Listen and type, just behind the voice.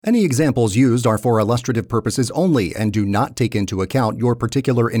Any examples used are for illustrative purposes only and do not take into account your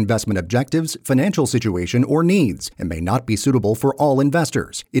particular investment objectives, financial situation, or needs, and may not be suitable for all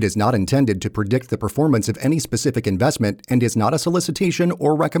investors. It is not intended to predict the performance of any specific investment and is not a solicitation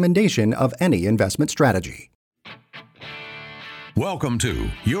or recommendation of any investment strategy. Welcome to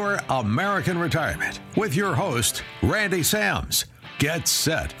Your American Retirement with your host, Randy Sams. Get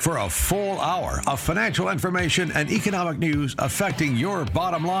set for a full hour of financial information and economic news affecting your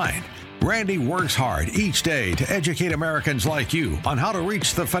bottom line. Randy works hard each day to educate Americans like you on how to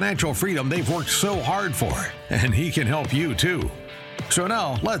reach the financial freedom they've worked so hard for, and he can help you too. So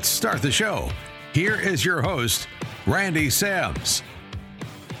now let's start the show. Here is your host, Randy Sams.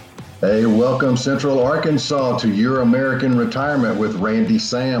 Hey, welcome Central Arkansas to Your American Retirement with Randy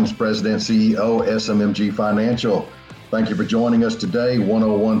Sams, President CEO, SMMG Financial. Thank you for joining us today,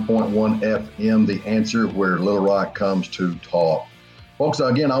 101.1 FM, The Answer, where Little Rock comes to talk. Folks,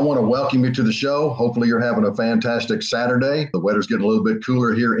 again, I want to welcome you to the show. Hopefully you're having a fantastic Saturday. The weather's getting a little bit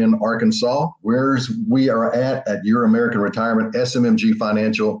cooler here in Arkansas. We are at Your American Retirement, SMMG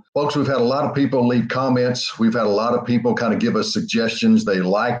Financial. Folks, we've had a lot of people leave comments. We've had a lot of people kind of give us suggestions. They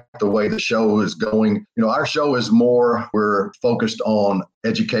like the way the show is going. You know, our show is we're focused on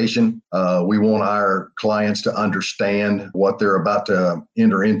education. We want our clients to understand what they're about to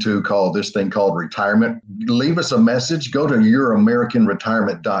enter into, called retirement. Leave us a message. Go to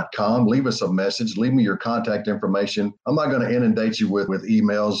youramericanretirement.com. Leave us a message. Leave me your contact information. I'm not going to inundate you with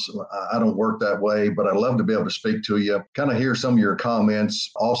emails. I don't work that way, but I'd love to be able to speak to you, kind of hear some of your comments.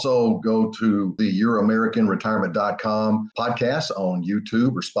 Also, go to the youramericanretirement.com podcast on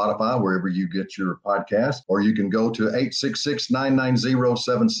YouTube or Spotify, wherever you get your podcast, or you can go to 866-990-7664.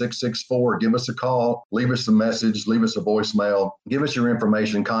 Give us a call, leave us a message, leave us a voicemail, give us your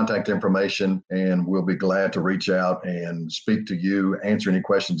information, contact information, and we'll be glad to reach out and speak to you, answer any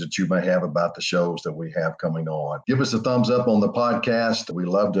questions that you may have about the shows that we have coming on. Give us a thumbs up on the podcast. We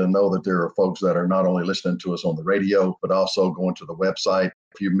love to know that there are folks that are not only listening to us on the radio, but also going to the website.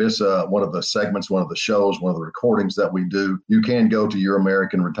 If you miss one of the segments, one of the shows, one of the recordings that we do, you can go to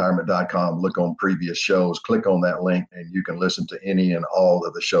youramericanretirement.com, look on previous shows, click on that link, and you can listen to any and all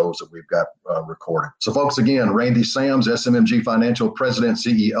of the shows that we've got recorded. So folks, again, Randy Sams, SMMG Financial President,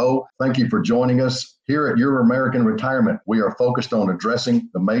 CEO. Thank you for joining us. Here at Your American Retirement, we are focused on addressing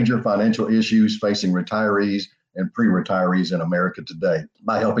the major financial issues facing retirees and pre-retirees in America today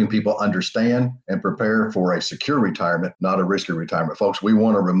by helping people understand and prepare for a secure retirement, not a risky retirement. Folks, we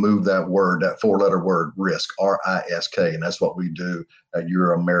want to remove that word, that four-letter word, risk, R-I-S-K, and that's what we do at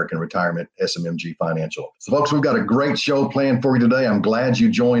Your American Retirement, SMMG Financial. So folks, we've got a great show planned for you today. I'm glad you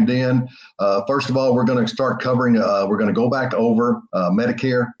joined in. First of all, we're going to start covering, we're going to go back over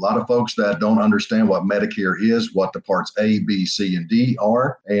Medicare. A lot of folks that don't understand what Medicare is, what the parts A, B, C, and D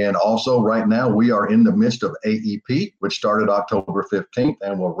are. And also right now we are in the midst of AEP, which started October 15th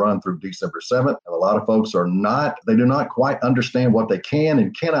and will run through December 7th. And a lot of folks do not quite understand what they can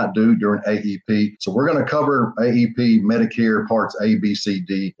and cannot do during AEP. So we're going to cover AEP, Medicare parts A, B, C,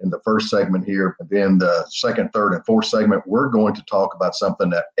 D in the first segment here. And then the second, third, and fourth segment, we're going to talk about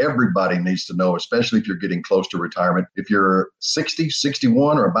something that everybody needs to know, especially if you're getting close to retirement. If you're 60,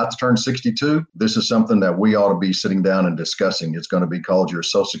 61, or about to turn 62, this is something that we ought to be sitting down and discussing. It's going to be called your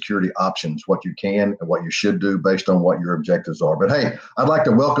Social Security options, what you can and what you should do based on what your objectives are. But hey, I'd like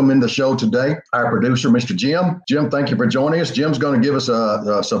to welcome in the show today our producer, Mr. Jim. Jim, thank you for joining us. Jim's going to give us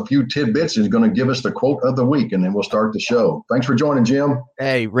some few tidbits. He's going to give us the quote of the week, and then we'll start the show. Thanks for joining, Jim.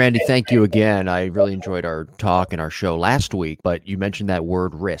 Hey, Randy, thank you again. I really enjoyed our talk and our show last week, but you mentioned that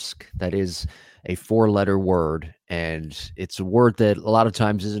word risk. That is a four-letter word, and it's a word that a lot of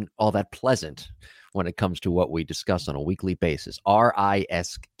times isn't all that pleasant when it comes to what we discuss on a weekly basis.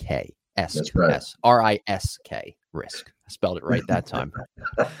 R-I-S-K. That's right. S. R-I-S-K. Risk. I spelled it right that time.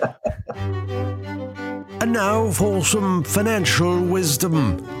 And now for some financial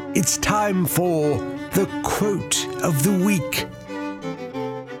wisdom. It's time for the quote of the week.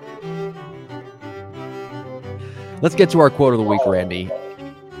 Let's get to our quote of the week, Randy.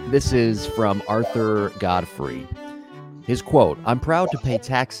 This is from Arthur Godfrey. His quote, "I'm proud to pay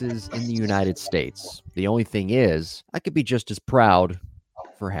taxes in the United States. The only thing is, I could be just as proud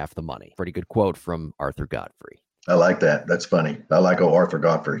for half the money." Pretty good quote from Arthur Godfrey. I like that. That's funny. I like Arthur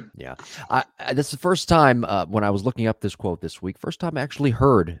Godfrey. Yeah. This is the first time when I was looking up this quote this week, first time I actually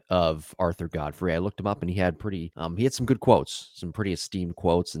heard of Arthur Godfrey. I looked him up and he had some good quotes, some pretty esteemed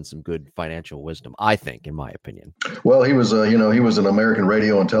quotes and some good financial wisdom, I think, in my opinion. Well, he was, he was an American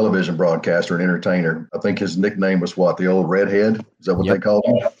radio and television broadcaster and entertainer. I think his nickname was what? The old redhead? Is that what they called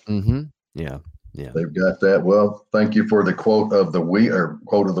him? Mm-hmm. Yeah. Yeah. They've got that. Well, thank you for the quote of the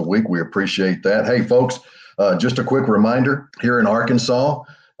week. We appreciate that. Hey, folks, just a quick reminder here in Arkansas.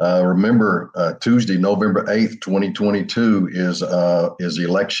 Remember, Tuesday, November 8th, 2022 is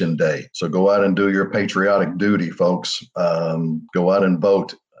election day. So go out and do your patriotic duty, folks. Go out and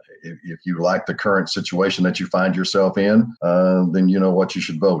vote. If you like the current situation that you find yourself in, then you know what you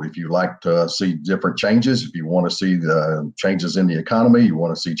should vote. If you like to see different changes, if you want to see the changes in the economy, you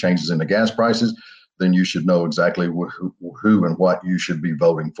want to see changes in the gas prices, then you should know exactly who and what you should be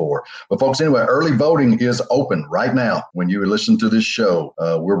voting for. But folks, anyway, early voting is open right now. When you listen to this show,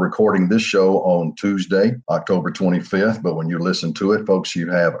 we're recording this show on Tuesday, October 25th. But when you listen to it, folks, you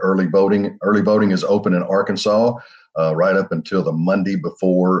have early voting. Early voting is open in Arkansas. Right up until the Monday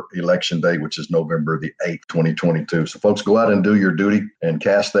before Election Day, which is November the 8th, 2022. So folks, go out and do your duty and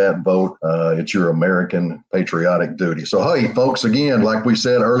cast that vote. It's your American patriotic duty. So hey, folks, again, like we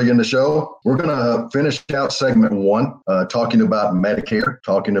said early in the show, we're going to finish out segment 1, talking about Medicare,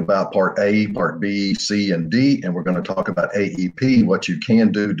 talking about Part A, Part B, C, and D, and we're going to talk about AEP, what you can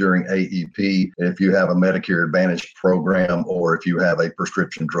do during AEP if you have a Medicare Advantage program or if you have a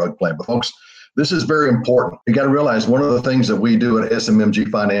prescription drug plan. But folks, this is very important. You got to realize one of the things that we do at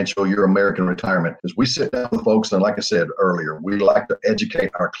SMMG Financial, Your American Retirement, is we sit down with folks, and like I said earlier, we like to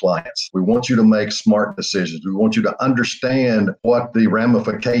educate our clients. We want you to make smart decisions. We want you to understand what the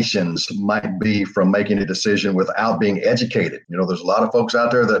ramifications might be from making a decision without being educated. You know, there's a lot of folks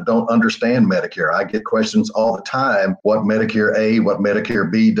out there that don't understand Medicare. I get questions all the time. What Medicare A, what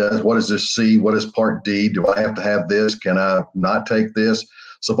Medicare B does, what is this C, what is Part D? Do I have to have this? Can I not take this?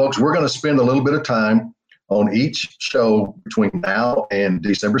 So, folks, we're going to spend a little bit of time on each show between now and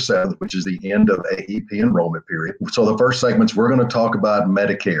December 7th, which is the end of AEP enrollment period. So the first segments, we're going to talk about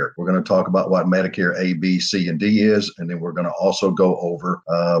Medicare. We're going to talk about what Medicare A, B, C, and D is, and then we're going to also go over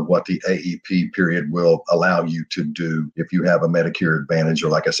what the AEP period will allow you to do if you have a Medicare Advantage or,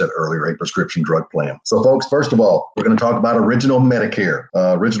 like I said earlier, a prescription drug plan. So, folks, first of all, we're going to talk about Original Medicare.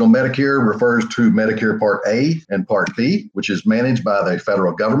 Original Medicare refers to Medicare Part A and Part B, which is managed by the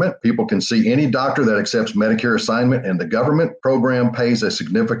federal government. People can see any doctor that accepts Medicare assignment, and the government program pays a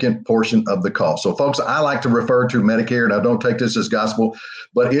significant portion of the cost. So, folks, I like to refer to Medicare, and I don't take this as gospel,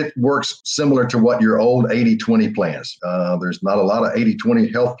 but it works similar to what your old 80-20 plans. There's not a lot of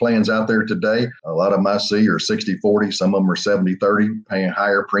 80-20 health plans out there today. A lot of them I see are 60-40. Some of them are 70-30, paying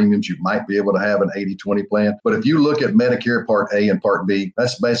higher premiums. You might be able to have an 80-20 plan. But if you look at Medicare Part A and Part B,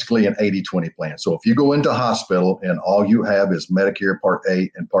 that's basically an 80-20 plan. So if you go into hospital and all you have is Medicare Part A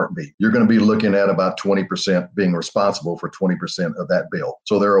and Part B, you're going to be looking at about 20% being responsible for 20% of that bill.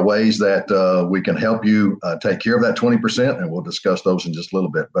 So there are ways that we can help you take care of that 20%, and we'll discuss those in just a little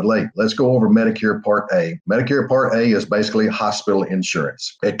bit. But let's go over Medicare Part A. Medicare Part A is basically hospital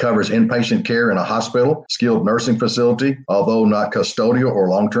insurance. It covers inpatient care in a hospital, skilled nursing facility, although not custodial or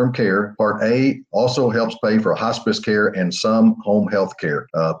long-term care. Part A also helps pay for hospice care and some home health care.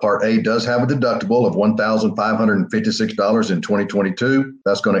 Part A does have a deductible of $1,556 in 2022.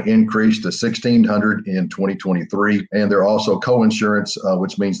 That's going to increase to $1,600 in 2023. And they're also co-insurance,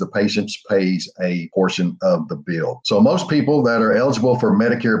 which means the patient pays a portion of the bill. So most people that are eligible for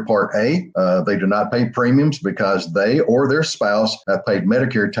Medicare Part A, they do not pay premiums because they or their spouse have paid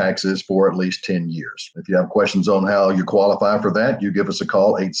Medicare taxes for at least 10 years. If you have questions on how you qualify for that, you give us a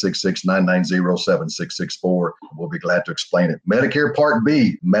call, 866-990-7664. We'll be glad to explain it. Medicare Part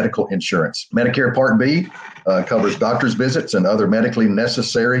B, medical insurance. Medicare Part B covers doctor's visits and other medically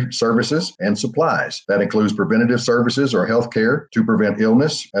necessary services and supplies. That includes preventative services or health care to prevent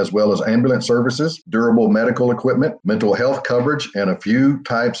illness, as well as ambulance services, durable medical equipment, mental health coverage, and a few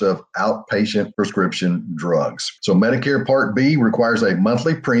types of outpatient prescription drugs. So Medicare Part B requires a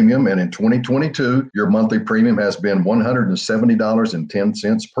monthly premium, and in 2022, your monthly premium has been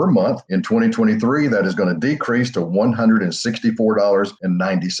 $170.10 per month. In 2023, that is going to decrease to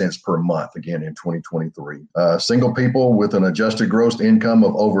 $164.90 per month, again in 2023. Single people with an adjusted gross income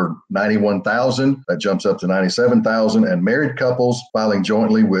of over $91,000, that jumps up to $97,000, and married couples filing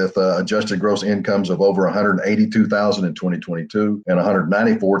jointly with adjusted gross incomes of over $182,000 in 2022 and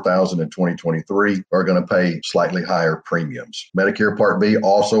 $194,000 in 2023 are going to pay slightly higher premiums. Medicare Part B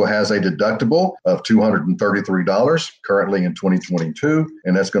also has a deductible of $233 currently in 2022,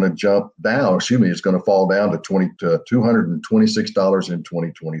 and that's going to jump down, it's going to fall down to $226 in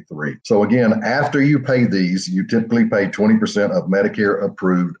 2023. So again, after you pay these, you typically pay 20% of Medicare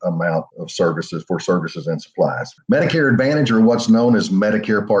approved amount of services for services and supplies. Medicare Advantage, or what's known as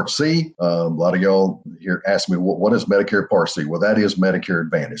Medicare Part C. A lot of y'all here ask me, what is Medicare Part C? Well, that is Medicare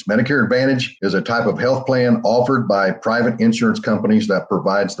Advantage. Medicare Advantage is a type of health plan offered by private insurance companies that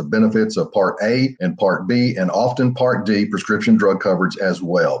provides the benefits of Part A and Part B, and often Part D prescription drug coverage as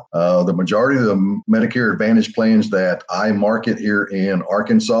well. The majority of the Medicare Advantage plans that I market here in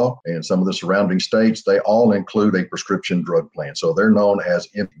Arkansas and some of the surrounding states, they all include a prescription drug plan. So they're known as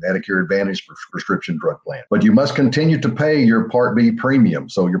Medicare Advantage prescription drug plan. But you must continue to pay your Part B premium.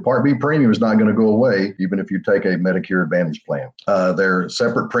 So your Part B premium is not going to go away even if you take a Medicare Advantage plan. There's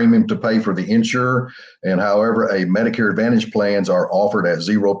separate premium to pay for the insurer, and however, a Medicare Advantage plans are offered at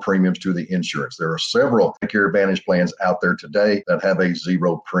zero premiums to the insurance. There are several Medicare Advantage plans out there today that have a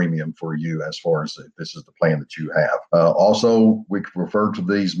zero premium for you as far as if this is the plan that you have. Also, we refer to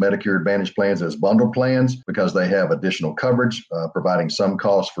these Medicare Advantage plans as bundle plans because they have additional coverage, providing some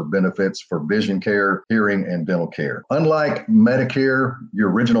costs for benefits for vision care, hearing, and dental care. Unlike Medicare,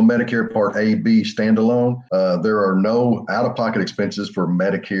 your original Medicare Part A, B standalone, there are no out-of-pocket expenses for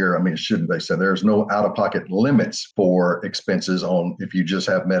Medicare. I mean, shouldn't they say there's no out-of-pocket limits for expenses on if you just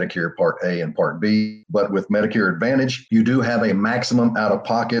have Medicare Part A and Part B. But with Medicare Advantage, you do have a maximum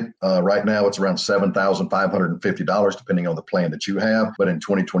out-of-pocket. Right now, it's around $7,550, depending on the plan that you have. But in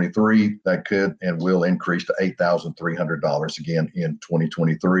 2023, that could and will increase to $8,300 again in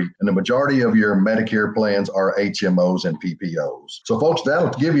 2023. And the majority of your Medicare plans are HMOs and PPOs. So folks, that'll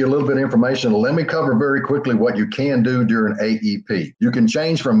give you a little bit of information. Let me cover very quickly what you can do during AEP. You can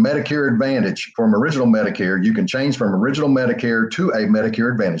change from Medicare Advantage, from original Medicare, you can change from original Medicare to a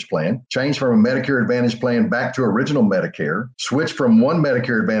Medicare Advantage plan, change from a Medicare Advantage plan back to original Medicare, switch from one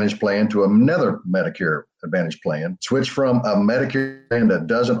Medicare Advantage plan to another Medicare Advantage plan, switch from a Medicare plan that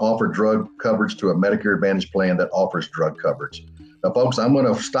doesn't offer drug coverage to a Medicare Advantage plan that offers drug coverage. Now, folks, I'm going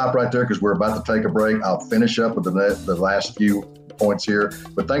to stop right there because we're about to take a break. I'll finish up with the last few points here.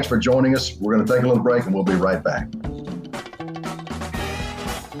 But thanks for joining us. We're going to take a little break and we'll be right back.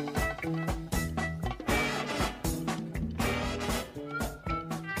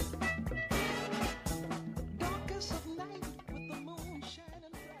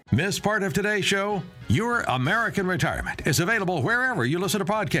 Miss part of today's show? Your American Retirement is available wherever you listen to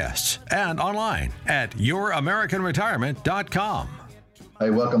podcasts and online at youramericanretirement.com. Hey,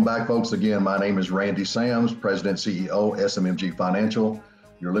 welcome back, folks. Again, my name is Randy Sams, President, CEO, SMMG Financial.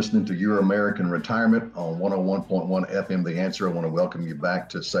 You're listening to Your American Retirement on 101.1 FM The Answer. I want to welcome you back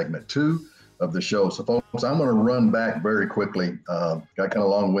to segment 2 of the show. So folks, I'm going to run back very quickly. Got kind of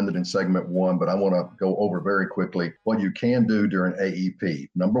long-winded in segment 1, but I want to go over very quickly what you can do during AEP.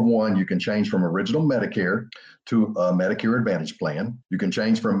 Number 1, you can change from original Medicare to a Medicare Advantage plan. You can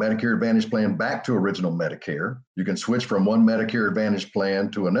change from Medicare Advantage plan back to original Medicare. You can switch from one Medicare Advantage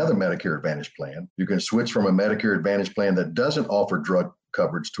plan to another Medicare Advantage plan. You can switch from a Medicare Advantage plan that doesn't offer drug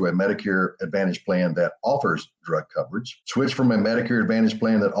coverage to a Medicare Advantage plan that offers drug coverage. Switch from a Medicare Advantage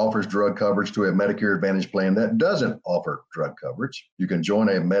plan that offers drug coverage to a Medicare Advantage plan that doesn't offer drug coverage. You can join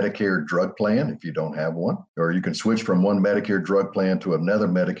a Medicare drug plan if you don't have one, or you can switch from one Medicare drug plan to another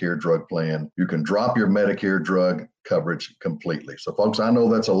Medicare drug plan. You can drop your Medicare drug coverage completely. So folks, I know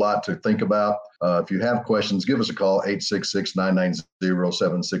that's a lot to think about. If you have questions, give us a call,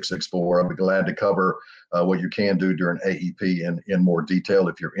 866-990-7664. I'll be glad to cover what you can do during AEP in more detail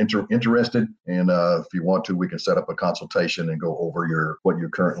if you're interested. And if you want to, we can set up a consultation and go over what you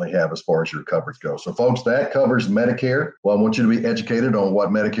currently have as far as your coverage goes. So folks, that covers Medicare. Well, I want you to be educated on what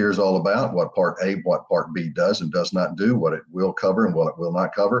Medicare is all about, what Part A, what Part B does and does not do, what it will cover and what it will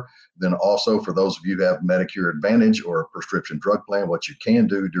not cover. Then also for those of you who have Medicare Advantage or a prescription drug plan, what you can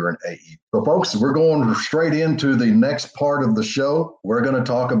do during AEP. So folks, we're going straight into the next part of the show. We're going to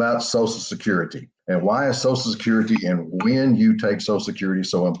talk about Social Security and why is Social Security and when you take Social Security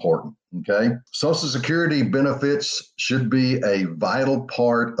so important. Okay. Social Security benefits should be a vital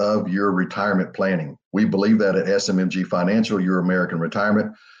part of your retirement planning. We believe that at SMMG Financial, Your American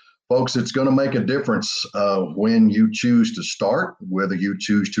Retirement. Folks, it's going to make a difference when you choose to start, whether you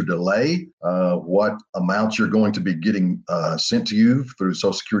choose to delay, what amounts you're going to be getting sent to you through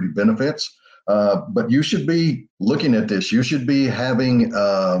Social Security benefits. But you should be looking at this. You should be having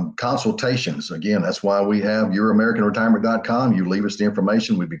consultations. Again, that's why we have youramericanretirement.com. You leave us the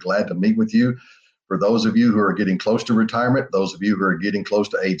information. We'd be glad to meet with you. For those of you who are getting close to retirement, those of you who are getting close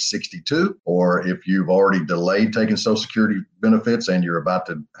to age 62, or if you've already delayed taking Social Security benefits and you're about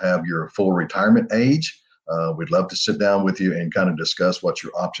to have your full retirement age, we'd love to sit down with you and kind of discuss what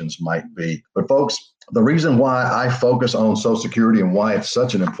your options might be. But folks, the reason why I focus on Social Security and why it's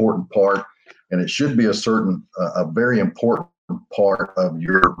such an important part, and it should be a very important part of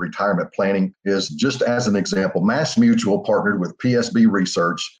your retirement planning is, just as an example, MassMutual partnered with PSB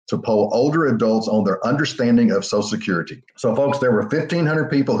Research to poll older adults on their understanding of Social Security. So, folks, there were 1,500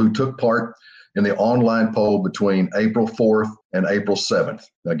 people who took part in the online poll between April 4th and April 7th.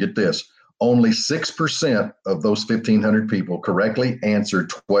 Now, get this. Only 6% of those 1,500 people correctly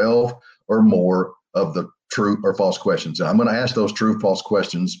answered 12 or more of the true or false questions. And I'm going to ask those true or false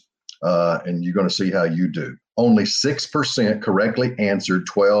questions, and you're going to see how you do. Only 6% correctly answered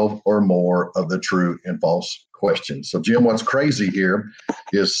 12 or more of the true and false questions. So, Jim, what's crazy here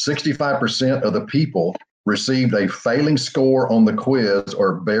is 65% of the people received a failing score on the quiz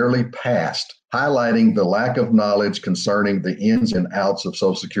or barely passed, highlighting the lack of knowledge concerning the ins and outs of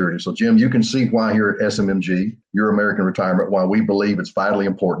Social Security. So, Jim, you can see why here at SMMG, your American Retirement, why we believe it's vitally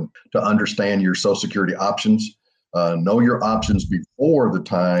important to understand your Social Security options, know your options before the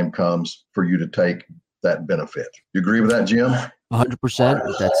time comes for you to take that benefit. You agree with that, Jim?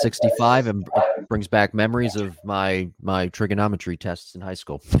 100%. That's 65, and it brings back memories of my trigonometry tests in high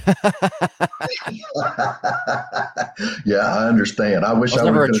school. Yeah, I understand. I wish I was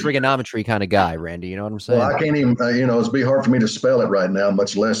never a trigonometry kind of guy, Randy. You know what I'm saying? Well, I can't even. It's be hard for me to spell it right now,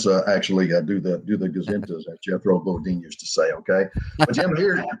 much less actually do the gazintas, as Jethro Bodine used to say. Okay, but Jim,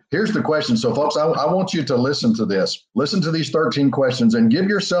 here's the question. So, folks, I want you to listen to this. Listen to these 13 questions and give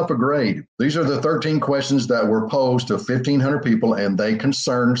yourself a grade. These are the 13 questions that were posed to 1,500 people, and they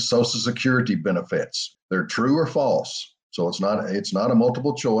concern Social Security benefits. They're true or false. So it's not a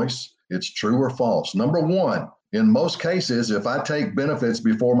multiple choice. It's true or false. Number one, in most cases, if I take benefits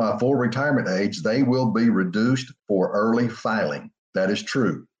before my full retirement age, they will be reduced for early filing. That is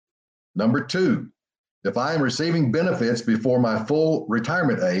true. Number two, if I am receiving benefits before my full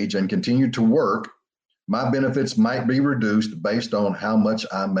retirement age and continue to work, my benefits might be reduced based on how much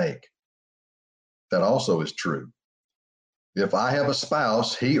I make. That also is true. If I have a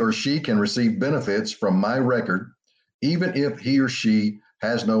spouse, he or she can receive benefits from my record, even if he or she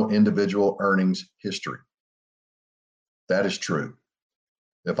has no individual earnings history. That is true.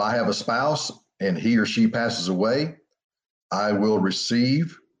 If I have a spouse and he or she passes away, I will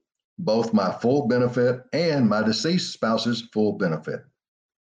receive both my full benefit and my deceased spouse's full benefit.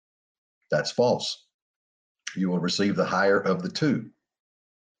 That's false. You will receive the higher of the two.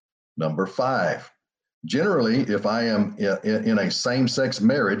 Number five, generally, if I am in a same-sex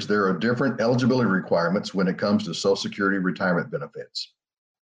marriage, there are different eligibility requirements when it comes to Social Security retirement benefits.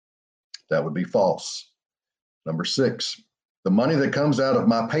 That would be false. Number six, the money that comes out of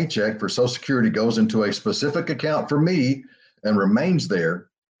my paycheck for Social Security goes into a specific account for me and remains there,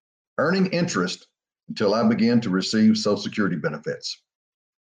 earning interest until I begin to receive Social Security benefits.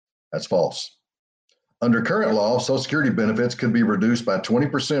 That's false. Under current law, Social Security benefits could be reduced by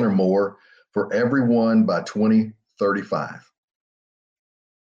 20% or more for everyone by 2035.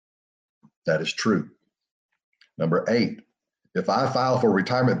 That is true. Number eight, if I file for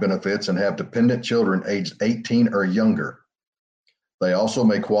retirement benefits and have dependent children aged 18 or younger, they also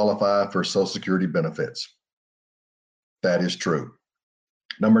may qualify for Social Security benefits. That is true.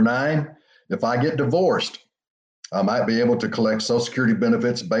 Number nine, if I get divorced, I might be able to collect Social Security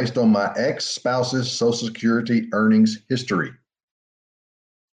benefits based on my ex-spouse's Social Security earnings history.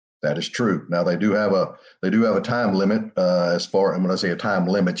 That is true. Now they do have a time limit. And when I say a time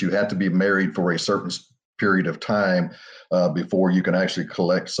limit, you have to be married for a certain period of time before you can actually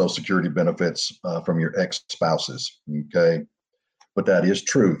collect Social Security benefits from your ex-spouses. Okay, but that is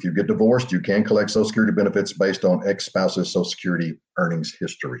true. If you get divorced, you can collect Social Security benefits based on ex-spouse's Social Security earnings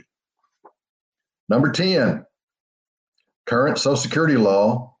history. Number 10, current Social Security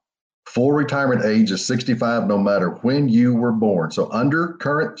law. Full retirement age is 65 no matter when you were born. So under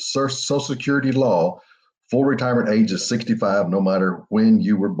current Social Security law, full retirement age is 65 no matter when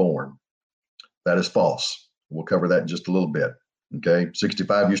you were born. That is false. We'll cover that in just a little bit. Okay,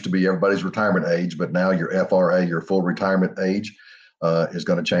 65 used to be everybody's retirement age, but now your FRA, your full retirement age, is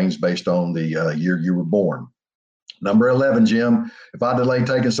going to change based on the year you were born. Number 11, Jim, if I delay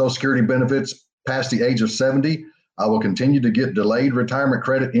taking Social Security benefits past the age of 70, I will continue to get delayed retirement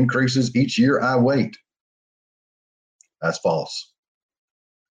credit increases each year I wait. That's false.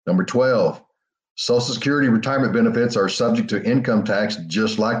 Number 12, Social Security retirement benefits are subject to income tax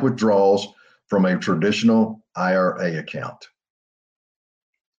just like withdrawals from a traditional IRA account.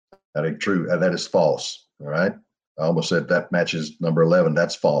 That ain't true. That is false. All right. I almost said that matches number 11.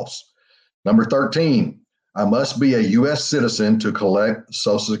 That's false. Number 13, I must be a U.S. citizen to collect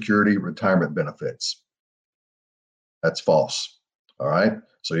Social Security retirement benefits. That's false. All right.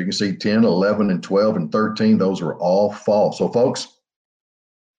 So you can see 10, 11, and 12, and 13. Those are all false. So, folks,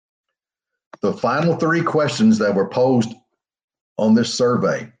 the final three questions that were posed on this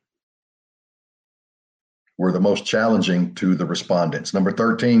survey were the most challenging to the respondents? Number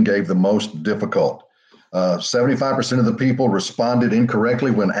 13 gave the most difficult. 75% of the people responded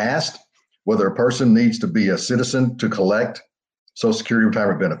incorrectly when asked whether a person needs to be a citizen to collect Social Security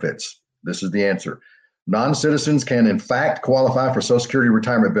retirement benefits. This is the answer. Non-citizens can in fact qualify for Social Security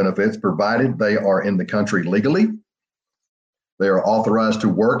retirement benefits provided they are in the country legally, they are authorized to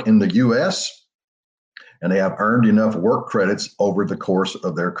work in the U.S., and they have earned enough work credits over the course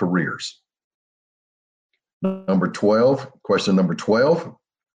of their careers. Question number 12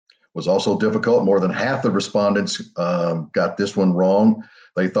 was also difficult. More than half the respondents got this one wrong.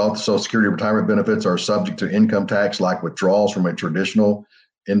 They thought the Social Security retirement benefits are subject to income tax like withdrawals from a traditional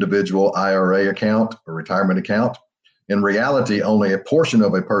individual IRA account or retirement account. In reality, only a portion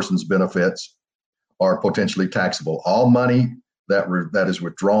of a person's benefits are potentially taxable. All money that is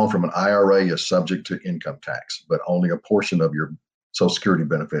withdrawn from an IRA is subject to income tax, but only a portion of your Social Security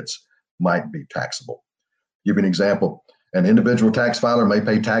benefits might be taxable. Give you an example. An individual tax filer may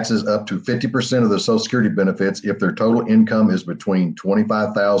pay taxes up to 50% of their Social Security benefits if their total income is between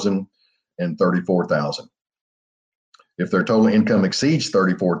 $25,000 and $34,000. If their total income exceeds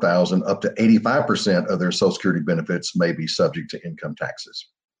 $34,000, up to 85% of their Social Security benefits may be subject to income taxes.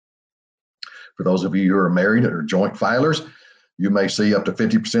 For those of you who are married or joint filers, you may see up to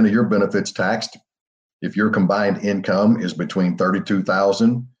 50% of your benefits taxed if your combined income is between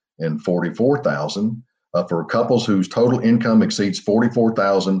 $32,000 and $44,000. For couples whose total income exceeds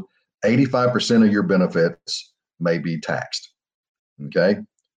 $44,000, 85% of your benefits may be taxed. Okay,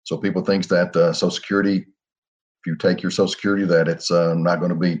 so people think that Social Security, if you take your Social Security, that it's not going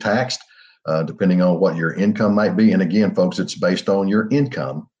to be taxed, depending on what your income might be. And again, folks, it's based on your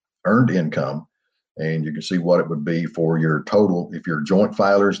income, earned income, and you can see what it would be for your total, if you're joint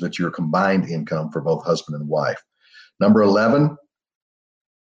filers, that's your combined income for both husband and wife. Number 11,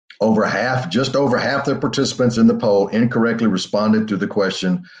 just over half the participants in the poll incorrectly responded to the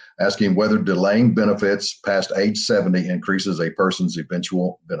question asking whether delaying benefits past age 70 increases a person's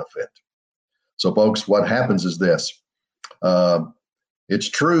eventual benefit. So folks, what happens is this. It's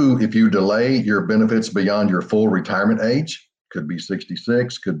true if you delay your benefits beyond your full retirement age, could be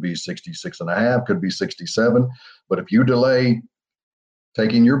 66, could be 66 and a half, could be 67. But if you delay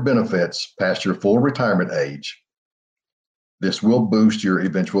taking your benefits past your full retirement age, this will boost your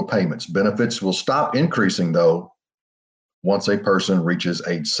eventual payments. Benefits will stop increasing, though, once a person reaches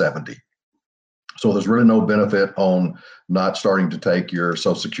age 70. So there's really no benefit on not starting to take your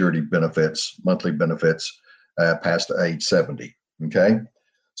Social Security benefits, monthly benefits, past age 70. Okay?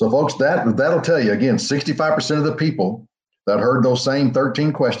 So, folks, that'll tell you, again, 65% of the people that heard those same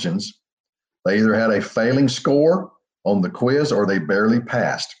 13 questions, they either had a failing score on the quiz or they barely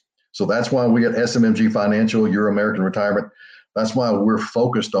passed. So that's why we at SMMG Financial, Your American Retirement, that's why we're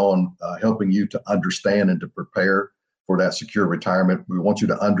focused on helping you to understand and to prepare for that secure retirement. We want you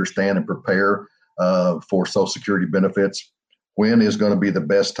to understand and prepare for Social Security benefits. When is going to be the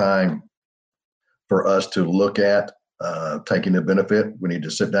best time for us to look at taking the benefit? We need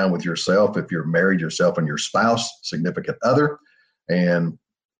to sit down with yourself, if you're married, yourself and your spouse, significant other, and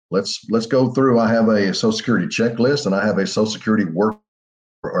let's go through. I have a Social Security checklist and I have a Social Security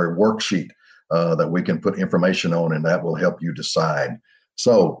worksheet that we can put information on, and that will help you decide.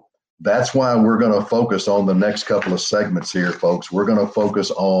 So that's why we're going to focus on the next couple of segments here, folks. We're going to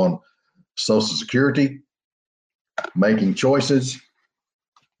focus on Social Security, making choices,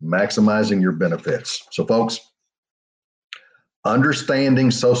 maximizing your benefits. So, folks, understanding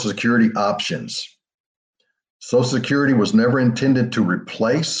Social Security options. Social Security was never intended to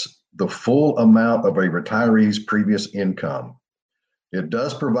replace the full amount of a retiree's previous income. It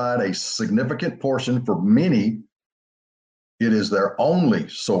does provide a significant portion. For many, it is their only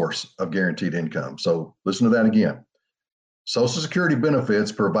source of guaranteed income. So listen to that again. Social Security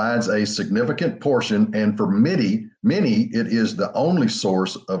benefits provides a significant portion, and for many, it is the only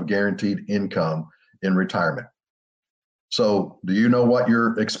source of guaranteed income in retirement. So do you know what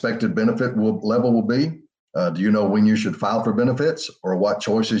your expected benefit level will be? Do you know when you should file for benefits, or what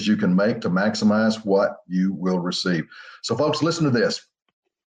choices you can make to maximize what you will receive? So folks, listen to this.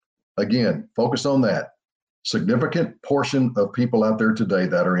 Again, focus on that. Significant portion of people out there today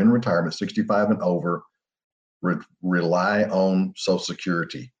that are in retirement, 65 and over, rely on Social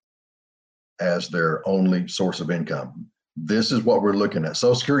Security as their only source of income. This is what we're looking at.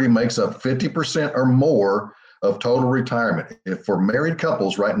 Social Security makes up 50% or more of total retirement. If for married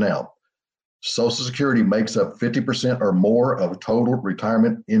couples right now, Social Security makes up 50% or more of total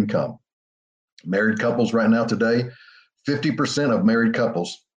retirement income. Married couples right now today, 50% of married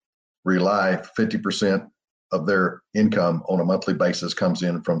couples rely 50% of their income on a monthly basis comes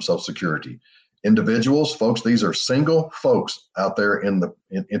in from Social Security. Individuals, folks, these are single folks out there in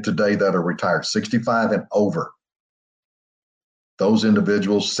today that are retired, 65 and over. Those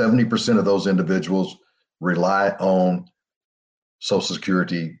individuals, 70% of those individuals rely on Social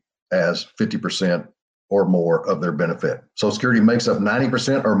Security as 50% or more of their benefit. Social Security makes up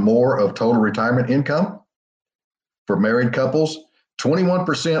 90% or more of total retirement income. For married couples,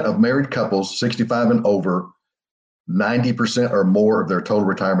 21% of married couples, 65 and over, 90% or more of their total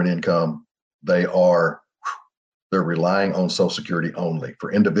retirement income, they're relying on Social Security only.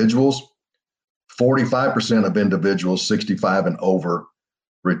 For individuals, 45% of individuals 65 and over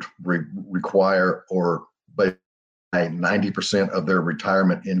require or 90% of their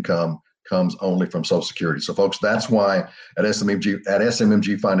retirement income comes only from Social Security. So folks, that's why at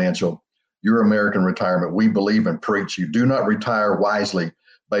SMMG Financial, Your American Retirement, we believe and preach you do not retire wisely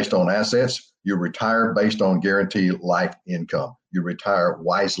based on assets. You retire based on guaranteed life income. You retire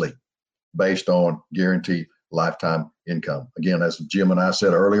wisely based on guaranteed lifetime income. Again, as Jim and I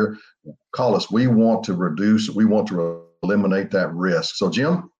said earlier, call us. We want to eliminate that risk. So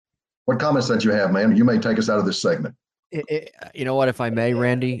Jim, what comments that you have, man? You may take us out of this segment. You know what, if I may,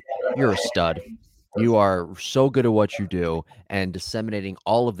 Randy, you're a stud. You are so good at what you do and disseminating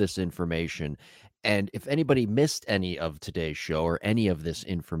all of this information. And if anybody missed any of today's show or any of this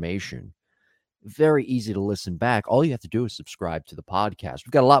information, very easy to listen back. All you have to do is subscribe to the podcast.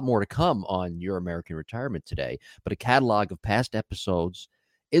 We've got a lot more to come on Your American Retirement today, but a catalog of past episodes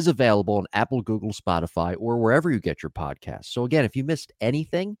is available on Apple, Google, Spotify, or wherever you get your podcasts. So again, if you missed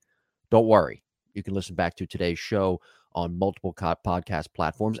anything, don't worry. You can listen back to today's show on multiple podcast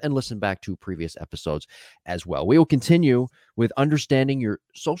platforms and listen back to previous episodes as well. We will continue with understanding your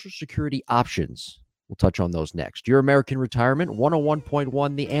Social Security options. We'll touch on those next. Your American Retirement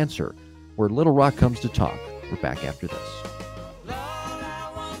 101.1 The Answer, where Little Rock comes to talk. We're back after this.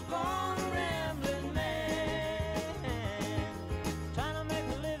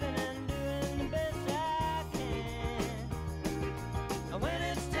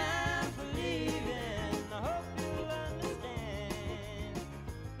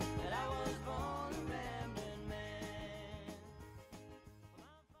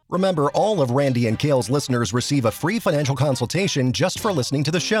 Remember, all of Randy and Cale's listeners receive a free financial consultation just for listening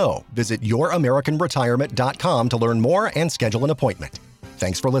to the show. Visit YourAmericanRetirement.com to learn more and schedule an appointment.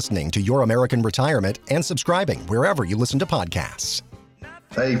 Thanks for listening to Your American Retirement and subscribing wherever you listen to podcasts.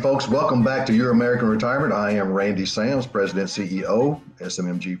 Hey, folks, welcome back to Your American Retirement. I am Randy Sams, President, CEO,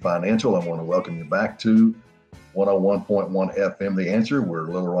 SMMG Financial. I want to welcome you back to 101.1 FM, The Answer, where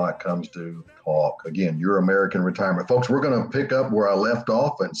Little Rock comes to talk. Again, Your American Retirement. Folks, we're going to pick up where I left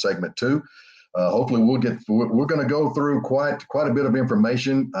off in segment 2. Hopefully we're going to go through quite a bit of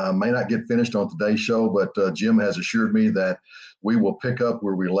information. May not get finished on today's show, but Jim has assured me that we will pick up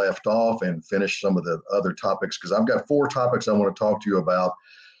where we left off and finish some of the other topics, because I've got 4 topics I want to talk to you about.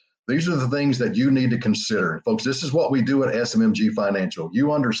 These are the things that you need to consider. Folks, this is what we do at SMMG Financial.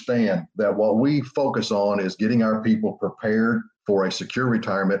 You understand that what we focus on is getting our people prepared for a secure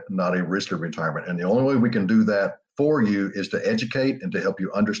retirement, not a risky retirement. And the only way we can do that for you is to educate and to help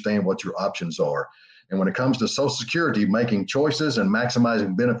you understand what your options are. And when it comes to Social Security, making choices and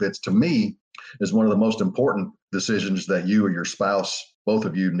maximizing benefits, to me, is one of the most important decisions that you or your spouse, both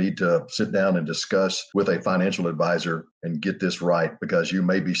of you, need to sit down and discuss with a financial advisor and get this right, because you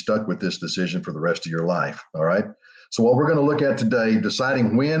may be stuck with this decision for the rest of your life. All right. So what we're going to look at today,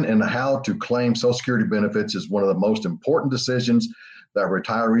 deciding when and how to claim Social Security benefits, is one of the most important decisions that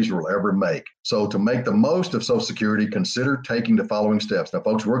retirees will ever make. So to make the most of Social Security, consider taking the following steps. Now,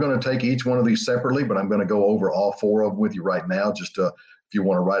 folks, we're going to take each one of these separately, but I'm going to go over all 4 of them with you right now, just to, if you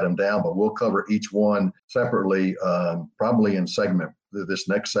want to write them down, but we'll cover each one separately, probably in this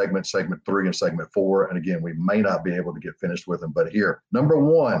next segment, segment 3 and segment 4. And again, we may not be able to get finished with them, but here, number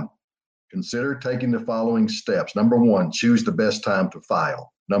 1, consider taking the following steps. Number 1, choose the best time to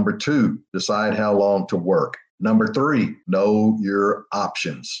file. Number 2, decide how long to work. Number 3, know your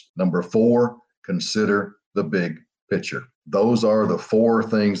options. Number 4, consider the big picture. Those are the 4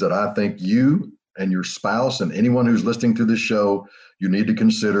 things that I think you and your spouse and anyone who's listening to this show, you need to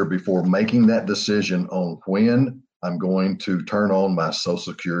consider before making that decision on when I'm going to turn on my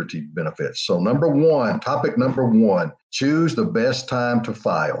Social Security benefits. So topic number 1, choose the best time to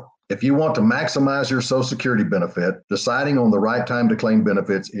file. If you want to maximize your Social Security benefit, deciding on the right time to claim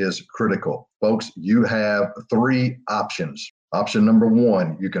benefits is critical. Folks, you have 3 options. Option number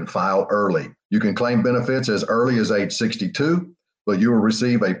 1, you can file early. You can claim benefits as early as age 62, but you will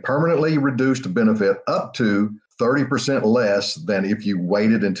receive a permanently reduced benefit up to 30% less than if you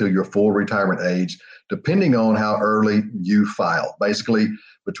waited until your full retirement age, depending on how early you file. Basically,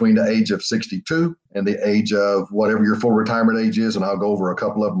 between the age of 62 and the age of whatever your full retirement age is, and I'll go over a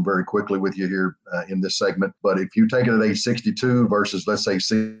couple of them very quickly with you here in this segment. But if you take it at age 62 versus, let's say,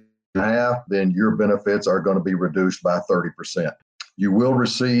 6.5, then your benefits are going to be reduced by 30%. You will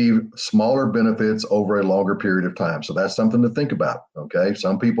receive smaller benefits over a longer period of time. So that's something to think about, okay?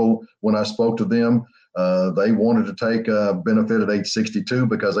 Some people, when I spoke to them, they wanted to take a benefit at age 62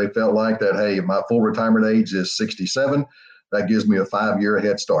 because they felt like that, hey, my full retirement age is 67. That gives me a 5-year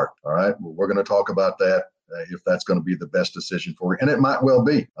head start. All right. Well, we're going to talk about that if that's going to be the best decision for you. And it might well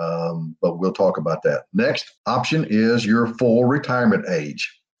be, but we'll talk about that. Next option is your full retirement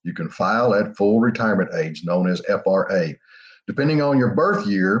age. You can file at full retirement age, known as FRA. Depending on your birth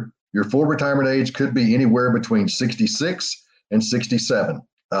year, your full retirement age could be anywhere between 66 and 67.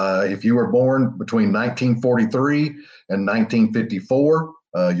 If you were born between 1943 and 1954,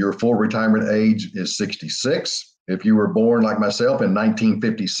 your full retirement age is 66. If you were born like myself in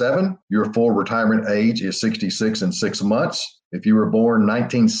 1957, your full retirement age is 66 and 6 months. If you were born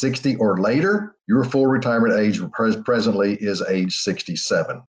 1960 or later, your full retirement age presently is age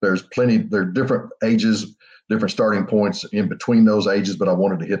 67. There are different ages, different starting points in between those ages, but I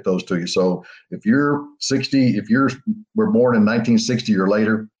wanted to hit those to you. So if you're 60, were born in 1960 or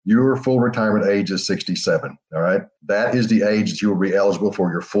later, your full retirement age is 67. All right. That is the age that you will be eligible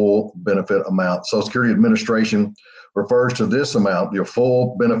for your full benefit amount. Social Security Administration refers to this amount, your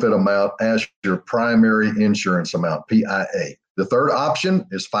full benefit amount, as your primary insurance amount, PIA. The third option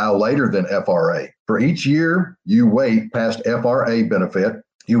is file later than FRA. For each year you wait past FRA benefit,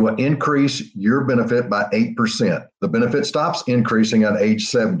 you will increase your benefit by 8%. The benefit stops increasing at age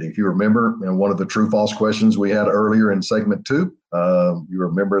 70. If you remember in one of the true-false questions we had earlier in segment 2, you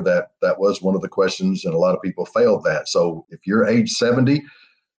remember that was one of the questions and a lot of people failed that. So if you're age 70,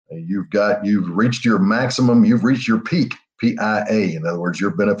 you've reached your maximum, you've reached your peak PIA. In other words,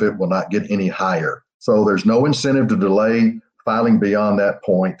 your benefit will not get any higher. So there's no incentive to delay filing beyond that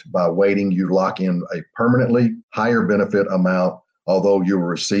point. By waiting, you lock in a permanently higher benefit amount, although you will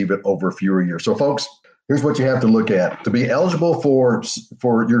receive it over fewer years. So folks, here's what you have to look at. To be eligible for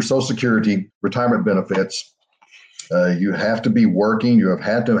your Social Security retirement benefits, you have to be working. You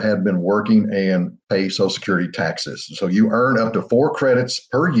have been working and pay Social Security taxes. So you earn up to 4 credits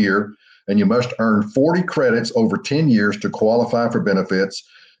per year, and you must earn 40 credits over 10 years to qualify for benefits.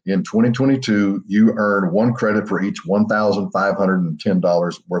 In 2022, you earn 1 credit for each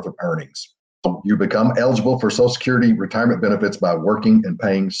 $1,510 worth of earnings. You become eligible for Social Security retirement benefits by working and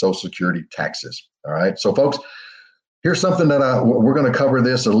paying Social Security taxes. All right. So folks, here's something that we're going to cover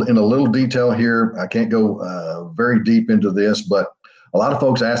this in a little detail here. I can't go very deep into this, but a lot of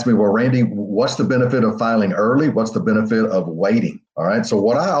folks ask me, well, Randy, what's the benefit of filing early? What's the benefit of waiting? All right. So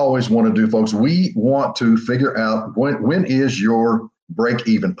what I always want to do, folks, we want to figure out when is your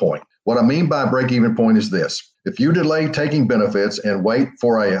break-even point. What I mean by break-even point is this. If you delay taking benefits and wait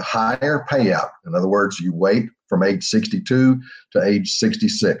for a higher payout, in other words, you wait from age 62 to age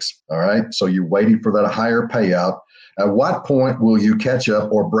 66, all right? So you're waiting for that higher payout. At what point will you catch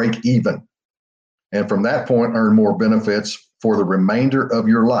up or break even? And from that point, earn more benefits for the remainder of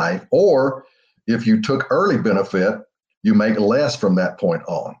your life. Or if you took early benefit, you make less from that point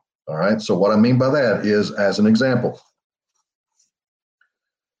on, all right? So what I mean by that is, as an example,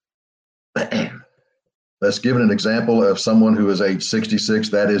 let's give an example of someone who is age 66.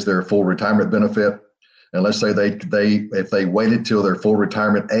 That is their full retirement benefit. And let's say if they waited till their full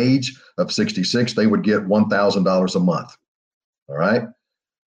retirement age of 66, they would get $1,000 a month. All right.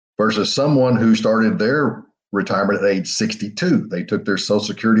 Versus someone who started their retirement at age 62. They took their Social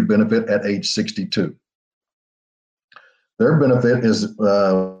Security benefit at age 62. Their benefit is,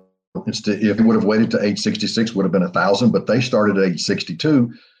 if you would have waited to age 66, would have been $1,000, but they started at age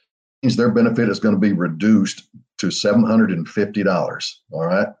 62. Means their benefit is going to be reduced to $750, all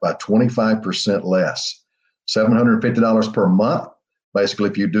right, by 25% less. $750 per month, basically,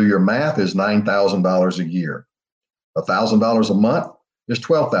 if you do your math, is $9,000 a year. $1,000 a month is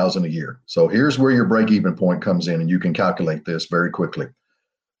 $12,000 a year. So here's where your break-even point comes in, and you can calculate this very quickly.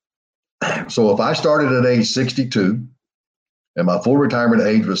 So if I started at age 62 and my full retirement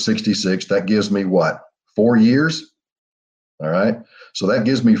age was 66, that gives me what? 4 years? All right. So that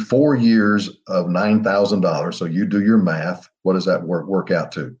gives me 4 years of $9,000. So you do your math. What does that work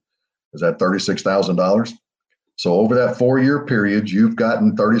out to? Is that $36,000? So over that 4-year period, you've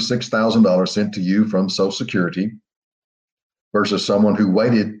gotten $36,000 sent to you from Social Security versus someone who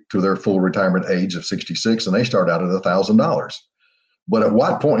waited to their full retirement age of 66 and they start out at $1,000. But at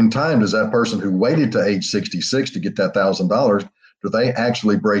what point in time does that person who waited to age 66 to get that $1,000, do they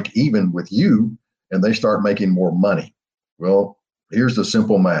actually break even with you and they start making more money? Well, here's the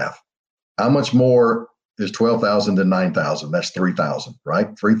simple math. How much more is 12,000 to 9,000? That's 3,000, right?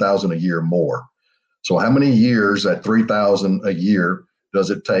 3,000 a year more. So how many years at 3,000 a year does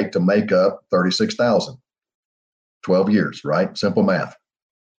it take to make up 36,000? 12 years, right? Simple math.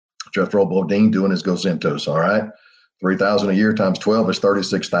 Jethro Bodine doing his Gocentos, all right? 3,000 a year times 12 is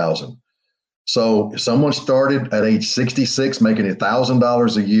 36,000. So if someone started at age 66 making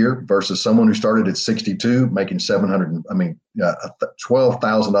 $1,000 a year versus someone who started at 62 making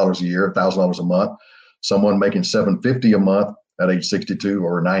 $12,000 a year, $1,000 a month, someone making $750 a month at age 62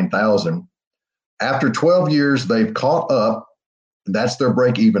 or 9,000, after 12 years they've caught up, and that's their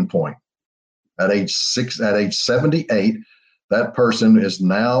break-even point. At age 78, that person is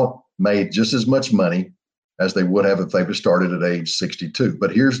now made just as much money as they would have if they started at age 62.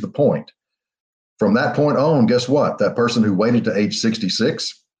 But here's the point. From that point on, guess what? That person who waited to age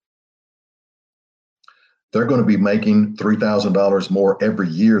 66, they're going to be making $3,000 more every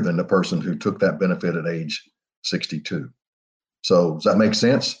year than the person who took that benefit at age 62. So does that make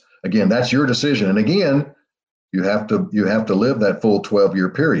sense? Again, that's your decision. And again, you have to live that full 12-year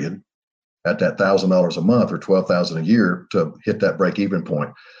period at that $1,000 a month or $12,000 a year to hit that break-even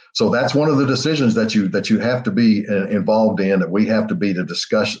point. So that's one of the decisions that you have to be involved in, that we have to be to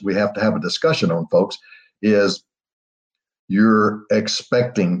discuss. We have to have a discussion on, folks, is you're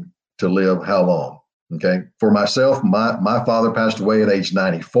expecting to live how long? Okay. For myself, my father passed away at age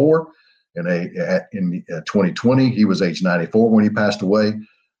 94, and in 2020 he was age 94 when he passed away.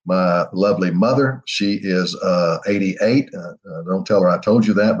 My lovely mother, she is 88. Don't tell her I told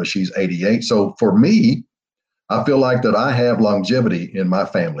you that, but she's 88. So for me, I feel like that I have longevity in my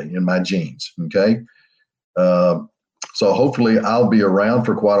family, in my genes. Okay. So hopefully I'll be around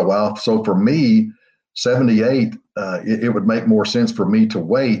for quite a while. So for me, 78, it would make more sense for me to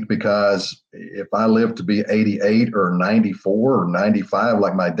wait, because if I live to be 88 or 94 or 95,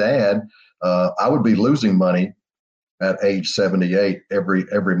 like my dad, I would be losing money at age 78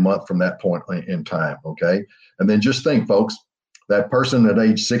 every month from that point in time. Okay. And then just think, folks, that person at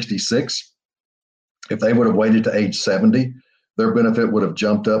age 66, if they would have waited to age 70, their benefit would have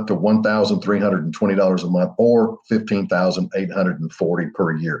jumped up to $1,320 a month or $15,840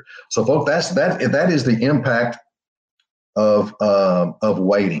 per year. So, folks, that is the impact of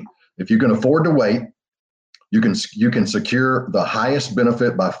waiting. If you can afford to wait, you can secure the highest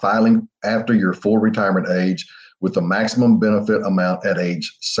benefit by filing after your full retirement age with the maximum benefit amount at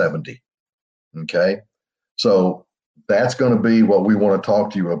age 70. Okay, so that's going to be what we want to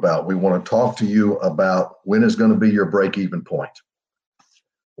talk to you about. We want to talk to you about when is going to be your break-even point.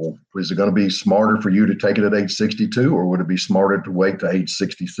 Well, is it going to be smarter for you to take it at age 62, or would it be smarter to wait to age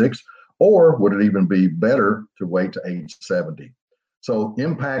 66, or would it even be better to wait to age 70? So,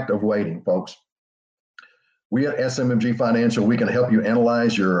 impact of waiting, folks. We at SMMG Financial, we can help you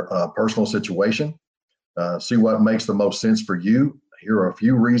analyze your personal situation, see what makes the most sense for you. Here are a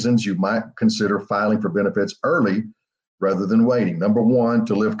few reasons you might consider filing for benefits early rather than waiting. Number one,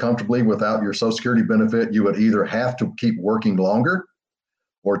 to live comfortably without your Social Security benefit, you would either have to keep working longer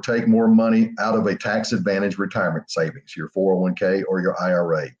or take more money out of a tax advantage retirement savings, your 401k or your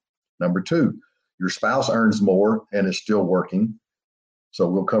IRA. Number two, your spouse earns more and is still working. So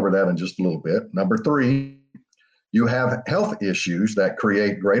we'll cover that in just a little bit. Number three, you have health issues that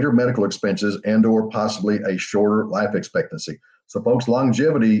create greater medical expenses and or possibly a shorter life expectancy. So folks,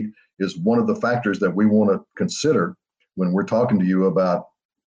 longevity is one of the factors that we want to consider when we're talking to you about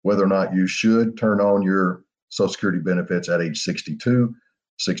whether or not you should turn on your Social Security benefits at age 62,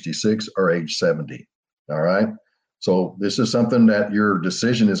 66, or age 70. All right. So this is something that your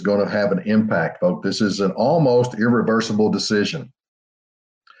decision is going to have an impact, folks. This is an almost irreversible decision.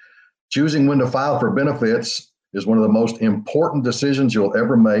 Choosing when to file for benefits is one of the most important decisions you'll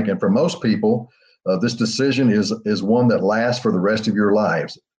ever make. And for most people, this decision is one that lasts for the rest of your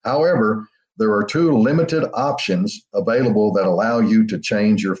lives. However, there are two limited options available that allow you to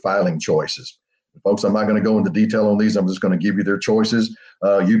change your filing choices. Folks, I'm not going to go into detail on these. I'm just going to give you their choices.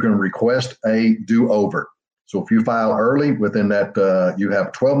 You can request a do-over. So if you file early, within that, you have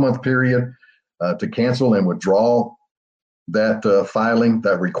a 12-month period to cancel and withdraw that filing,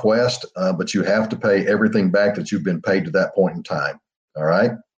 that request, but you have to pay everything back that you've been paid to that point in time. All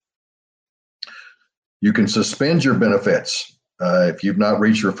right. You can suspend your benefits. If you've not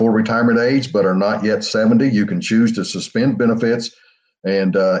reached your full retirement age but are not yet 70, you can choose to suspend benefits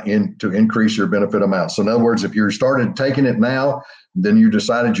and to increase your benefit amount. So in other words, if you started taking it now, then you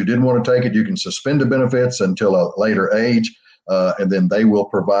decided you didn't want to take it, you can suspend the benefits until a later age. and then they will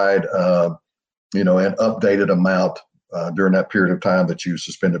provide, an updated amount during that period of time that you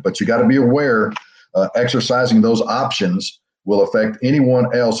suspended. But you got to be aware, exercising those options will affect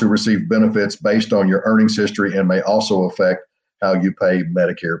anyone else who received benefits based on your earnings history and may also affect how you pay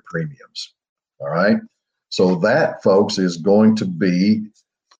Medicare premiums. All right. So that, folks, is going to be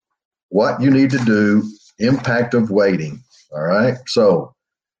what you need to do, impact of waiting. All right. So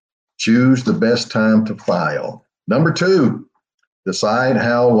choose the best time to file. Number 2, decide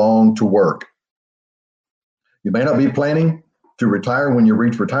how long to work. You may not be planning to retire when you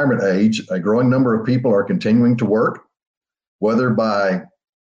reach retirement age. A growing number of people are continuing to work, whether by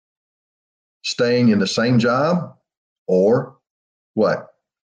staying in the same job or what?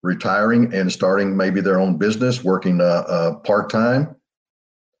 Retiring and starting maybe their own business, working part-time.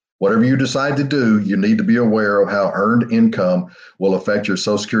 Whatever you decide to do, you need to be aware of how earned income will affect your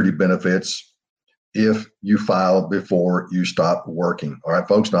Social Security benefits if you file before you stop working. All right,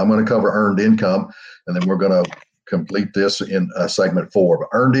 folks, now I'm going to cover earned income, and then we're going to complete this in segment 4. But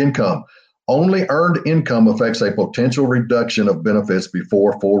earned income. Only earned income affects a potential reduction of benefits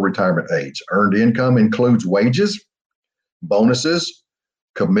before full retirement age. Earned income includes wages, bonuses,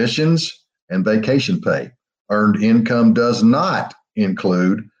 commissions, and vacation pay. Earned income does not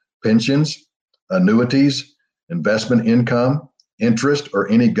include pensions, annuities, investment income, interest, or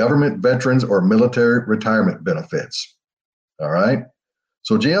any government, veterans, or military retirement benefits. All right.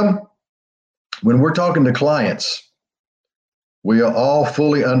 So, Jim, when we're talking to clients, we all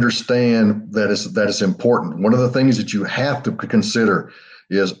fully understand that it's important. One of the things that you have to consider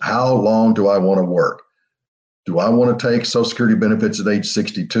is, how long do I want to work? Do I want to take Social Security benefits at age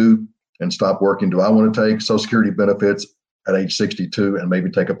 62 and stop working? Do I want to take Social Security benefits at age 62 and maybe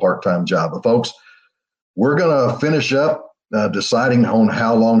take a part-time job? But folks, we're going to finish up deciding on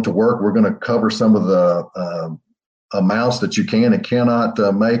how long to work. We're going to cover some of the amounts that you can and cannot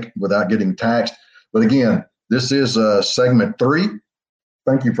make without getting taxed. But again, this is segment 3.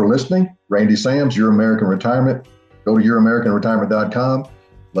 Thank you for listening. Randy Sams, Your American Retirement. Go to youramericanretirement.com.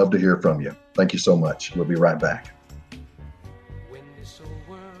 Love to hear from you. Thank you so much. We'll be right back. When this old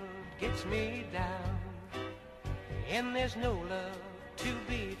world gets me down and there's no love to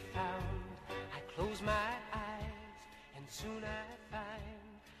be found, I close my eyes and soon I find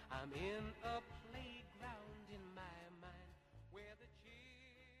I'm in a playground in my mind where the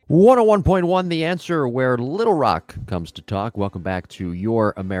 101.1 The Answer, where Little Rock comes to talk. Welcome back to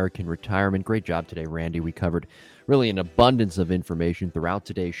Your American Retirement. Great job today, Randy. We covered really an abundance of information throughout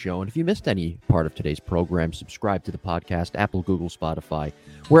today's show. And if you missed any part of today's program, subscribe to the podcast, Apple, Google, Spotify,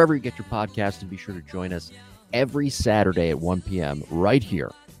 wherever you get your podcast, and be sure to join us every Saturday at 1 p.m. right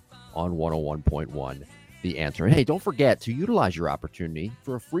here on 101.1 The Answer. And hey, don't forget to utilize your opportunity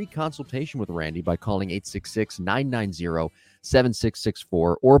for a free consultation with Randy by calling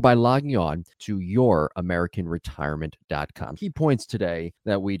 866-990-7664 or by logging on to youramericanretirement.com. Key points today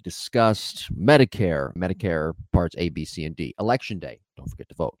that we discussed: Medicare parts A, B, C, and D, election day. Don't forget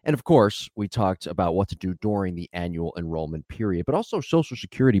to vote. And of course, we talked about what to do during the annual enrollment period, but also Social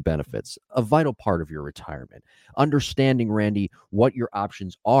Security benefits, a vital part of your retirement. Understanding, Randy, what your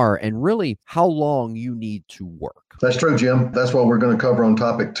options are and really how long you need to work. That's true, Jim. That's what we're going to cover on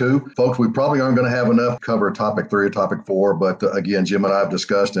topic 2. Folks, we probably aren't going to have enough to cover topic 3 or topic 4, but again, Jim and I have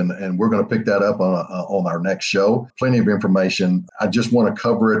discussed, and we're going to pick that up on our next show. Plenty of information. I just want to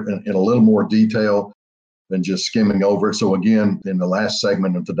cover it in a little more detail than just skimming over it. So again, in the last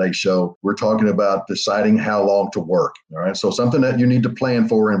segment of today's show, we're talking about deciding how long to work. All right. So something that you need to plan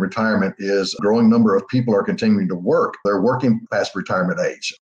for in retirement is a growing number of people are continuing to work. They're working past retirement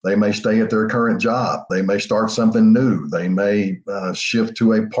age. They may stay at their current job. They may start something new. They may shift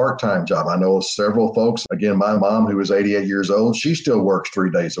to a part-time job. I know several folks, again, my mom, who is 88 years old, she still works 3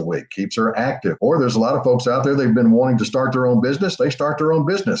 days a week, keeps her active. Or there's a lot of folks out there, they've been wanting to start their own business. They start their own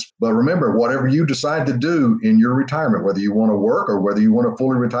business. But remember, whatever you decide to do in your retirement, whether you want to work or whether you want to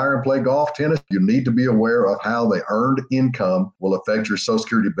fully retire and play golf, tennis, you need to be aware of how the earned income will affect your Social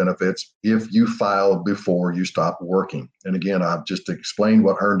Security benefits if you file before you stop working. And again, I've just explained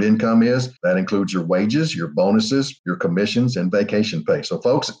what earned income is. That includes your wages, your bonuses, your commissions, and vacation pay. So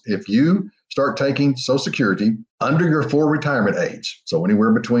folks, if you start taking Social Security under your full retirement age, so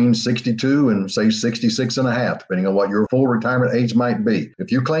anywhere between 62 and say 66 and a half, depending on what your full retirement age might be.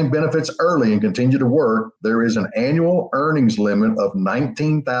 If you claim benefits early and continue to work, there is an annual earnings limit of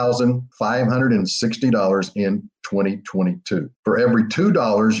 $19,560 in 2022. For every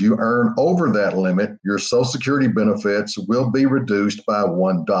 $2 you earn over that limit, your Social Security benefits will be reduced by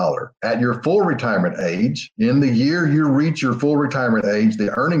 $1. At your full retirement age, in the year you reach your full retirement age, the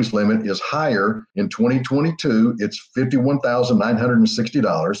earnings limit is higher retire in 2022, it's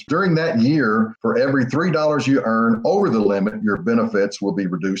 $51,960. During that year, for every $3 you earn over the limit, your benefits will be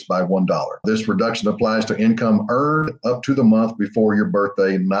reduced by $1. This reduction applies to income earned up to the month before your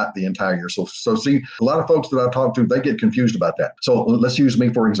birthday, not the entire year. So see, a lot of folks that I've talked to, they get confused about that. So let's use me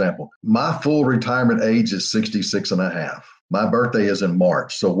for example. My full retirement age is 66 and a half. My birthday is in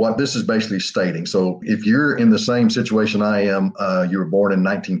March. So what this is basically stating, so if you're in the same situation I am, you were born in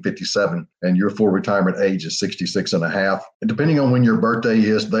 1957 and your full retirement age is 66 and a half. And depending on when your birthday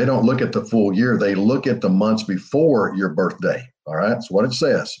is, they don't look at the full year. They look at the months before your birthday. All right. That's what it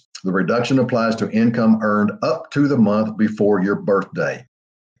says. The reduction applies to income earned up to the month before your birthday.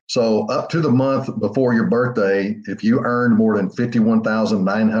 So up to the month before your birthday, if you earned more than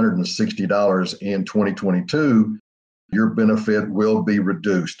 $51,960 in 2022, your benefit will be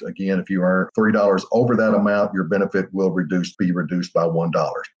reduced. Again, if you earn $3 over that amount, your benefit will be reduced by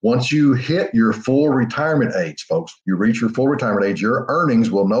 $1. Once you hit your full retirement age, folks, you reach your full retirement age, your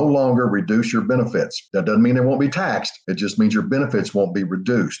earnings will no longer reduce your benefits. That doesn't mean they won't be taxed. It just means your benefits won't be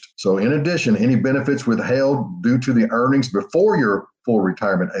reduced. So in addition, any benefits withheld due to the earnings before your full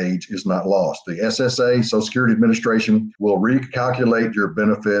retirement age is not lost. The SSA, Social Security Administration, will recalculate your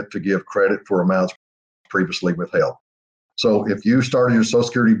benefit to give credit for amounts previously withheld. So if you started your Social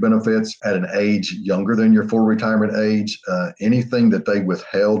Security benefits at an age younger than your full retirement age, anything that they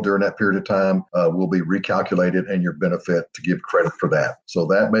withheld during that period of time will be recalculated and your benefit to give credit for that. So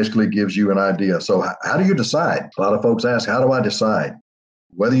that basically gives you an idea. So how do you decide? A lot of folks ask, how do I decide?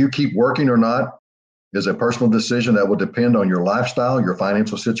 Whether you keep working or not is a personal decision that will depend on your lifestyle, your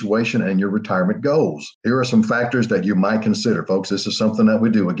financial situation, and your retirement goals. Here are some factors that you might consider, folks. This is something that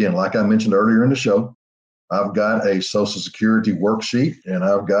we do. Again, like I mentioned earlier in the show, I've got a Social Security worksheet and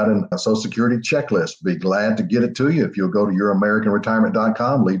I've got a Social Security checklist. Be glad to get it to you. If you'll go to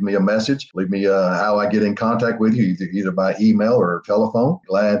youramericanretirement.com, leave me a message, leave me how I get in contact with you, either by email or telephone.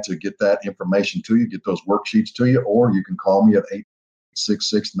 Glad to get that information to you, get those worksheets to you, or you can call me at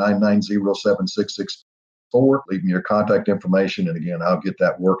 866-990-7664. Leave me your contact information. And again, I'll get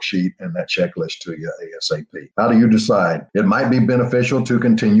that worksheet and that checklist to you ASAP. How do you decide? It might be beneficial to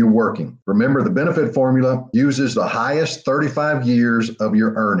continue working. Remember, the benefit formula uses the highest 35 years of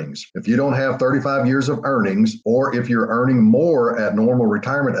your earnings. If you don't have 35 years of earnings, or if you're earning more at normal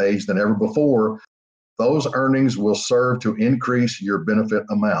retirement age than ever before, those earnings will serve to increase your benefit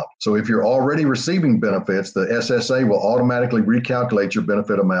amount. So if you're already receiving benefits, the SSA will automatically recalculate your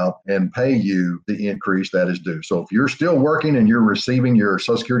benefit amount and pay you the increase that is due. So if you're still working and you're receiving your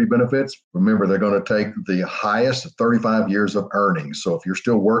Social Security benefits, remember they're going to take the highest 35 years of earnings. So if you're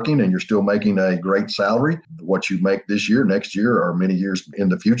still working and you're still making a great salary, what you make this year, next year, or many years in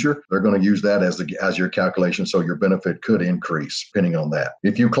the future, they're going to use that as your calculation. So your benefit could increase depending on that.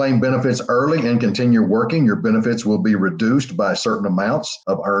 If you claim benefits early and continue working, your benefits will be reduced by certain amounts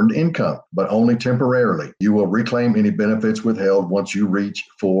of earned income, but only temporarily. You will reclaim any benefits withheld once you reach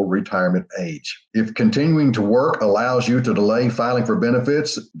full retirement age. If continuing to work allows you to delay filing for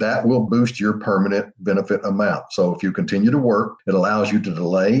benefits, that will boost your permanent benefit amount. So if you continue to work, it allows you to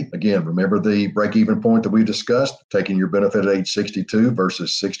delay. Again, remember the break-even point that we discussed, taking your benefit at age 62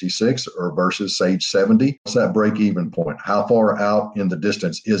 versus 66 or versus age 70. What's that break-even point? How far out in the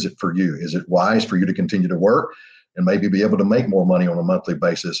distance is it for you? Is it wise for you to continue to work and maybe be able to make more money on a monthly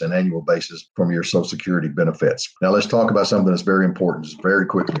basis and annual basis from your Social Security benefits? Now, let's talk about something that's very important, just very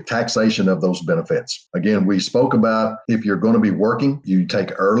quickly, taxation of those benefits. Again, we spoke about if you're going to be working, you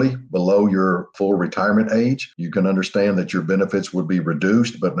take early below your full retirement age, you can understand that your benefits would be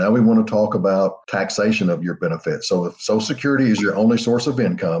reduced. But now we want to talk about taxation of your benefits. So if Social Security is your only source of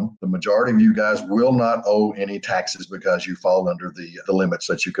income, the majority of you guys will not owe any taxes because you fall under the limits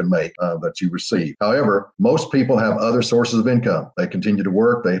that you can make, that you receive. However, most people have other sources of income. They continue to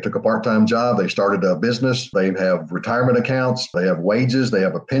work. They took a part-time job. They started a business. They have retirement accounts. They have wages. They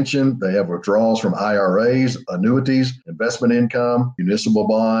have a pension. They have withdrawals from IRAs, annuities, investment income, municipal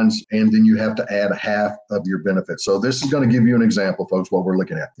bonds, and then you have to add half of your benefits. So this is going to give you an example, folks, what we're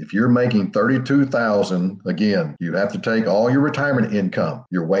looking at. If you're making $32,000, again, you have to take all your retirement income,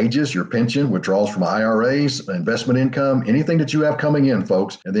 your wages, your pension, withdrawals from IRAs, investment income, anything that you have coming in,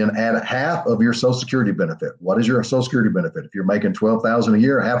 folks, and then add half of your Social Security benefit. What is your Social Security benefit? If you're making $12,000 a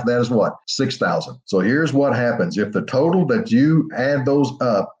year, half of that is what? $6,000. So here's what happens. If the total that you add those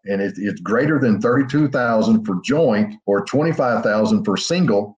up and it's greater than $32,000 for joint or $25,000 for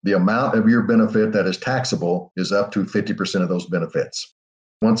single, the amount of your benefit that is taxable is up to 50% of those benefits.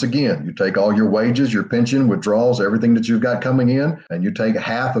 Once again, you take all your wages, your pension, withdrawals, everything that you've got coming in, and you take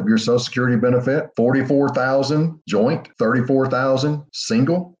half of your Social Security benefit, $44,000 joint, $34,000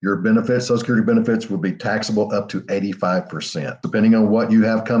 single. Your benefits, Social Security benefits, will be taxable up to 85%. Depending on what you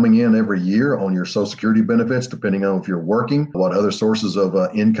have coming in every year on your Social Security benefits, depending on if you're working, what other sources of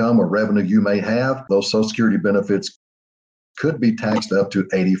income or revenue you may have, those Social Security benefits could be taxed up to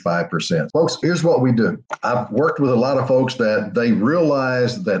 85%. Folks, here's what we do. I've worked with a lot of folks that they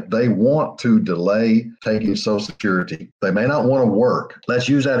realize that they want to delay taking Social Security. They may not want to work. Let's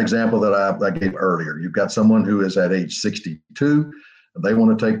use that example that I gave earlier. You've got someone who is at age 62. They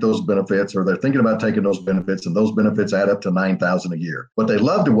want to take those benefits, or they're thinking about taking those benefits, and those benefits add up to $9,000 a year. But they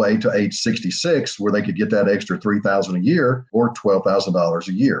love to wait to age 66, where they could get that extra $3,000 a year or $12,000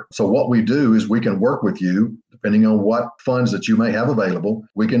 a year. So what we do is we can work with you. Depending on what funds that you may have available,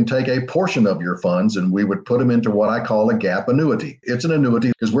 we can take a portion of your funds and we would put them into what I call a gap annuity. It's an annuity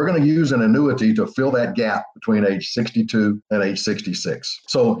because we're going to use an annuity to fill that gap between age 62 and age 66.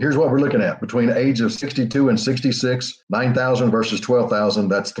 So here's what we're looking at. Between the age of 62 and 66, $9,000 versus $12,000,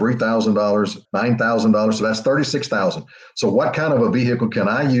 that's $3,000, $9,000, so that's $36,000. So what kind of a vehicle can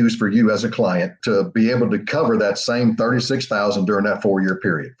I use for you as a client to be able to cover that same $36,000 during that 4-year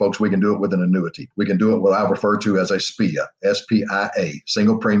period? Folks, we can do it with an annuity. We can do it what I refer to as a SPIA, S-P-I-A,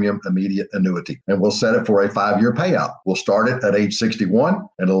 single premium immediate annuity. And we'll set it for a 5-year payout. We'll start it at age 61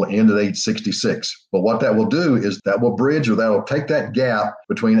 and it'll end at age 66. But what that will do is that will bridge, or that will take that gap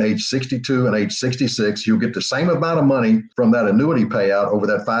between age 62 and age 66. You'll get the same amount of money from that annuity payout over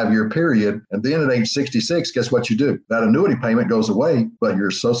that 5-year period. And then at age 66, guess what you do? That annuity payment goes away, but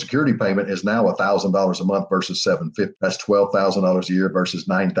your Social Security payment is now $1,000 a month versus $750. That's $12,000 a year versus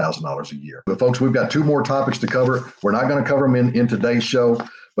 $9,000 a year. But folks, we've got 2 more topics to cover. We're not going to cover them in today's show.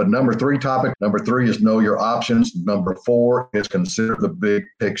 But number 3 is know your options. Number 4 is consider the big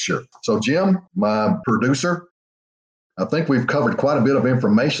picture. So Jim, my producer, I think we've covered quite a bit of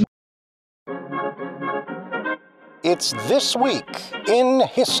information. It's This Week in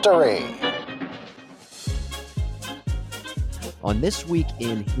History. On This Week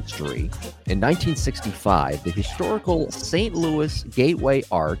in History, in 1965, the historical St. Louis Gateway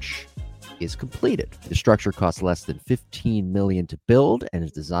Arch is completed. The structure costs less than $15 million to build and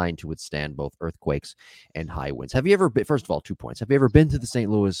is designed to withstand both earthquakes and high winds. Have you ever been, first of all, 2 points. Have you ever been to the St.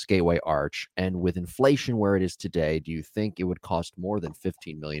 Louis Gateway Arch? And with inflation where it is today, do you think it would cost more than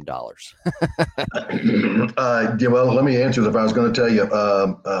 $15 million? Yeah, well, let me answer that. If I was going to tell you,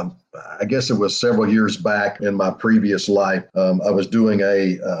 I guess it was several years back in my previous life, I was doing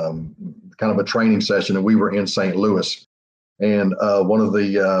a kind of a training session, and we were in St. Louis. And one of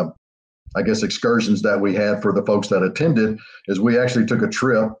the excursions that we had for the folks that attended is we actually took a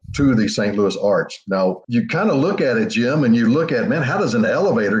trip to the St. Louis Arch. Now, you kind of look at it, Jim, and you look at, man, how does an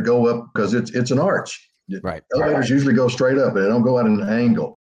elevator go up? Because it's an arch. Right. Elevators usually go straight up, and they don't go at an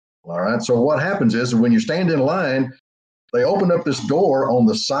angle. All right. So what happens is when you stand in line, they open up this door on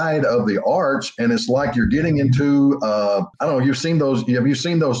the side of the arch, and it's like you're getting into, I don't know, have you seen those,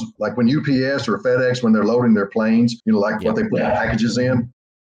 like when UPS or FedEx, when they're loading their planes, what they put packages in?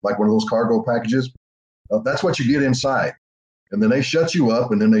 Like one of those cargo packages. That's what you get inside. And then they shut you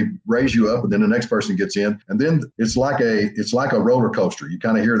up, and then they raise you up, and then the next person gets in. And then it's like a roller coaster. You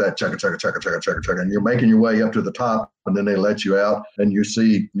kind of hear that chugga, chugga, chugga, chugga, chugga, chugga, and you're making your way up to the top, and then they let you out, and you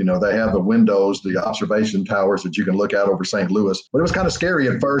see, they have the windows, the observation towers that you can look out over St. Louis. But it was kind of scary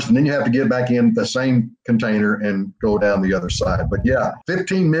at first, and then you have to get back in the same container and go down the other side. But yeah,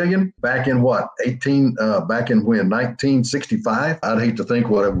 $15 million back in what? 1965? I'd hate to think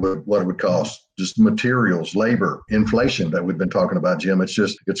what it would cost. Just materials, labor, inflation that we've been talking about, Jim.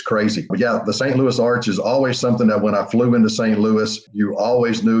 It's crazy. But yeah, the St. Louis Arch is always something that when I flew into St. Louis, you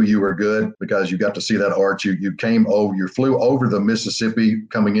always knew you were good because you got to see that arch. You flew over the Mississippi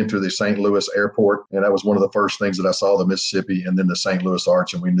coming into the St. Louis airport. And that was one of the first things that I saw, the Mississippi and then the St. Louis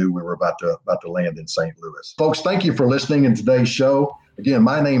Arch. And we knew we were about to land in St. Louis. Folks, thank you for listening in today's show. Again,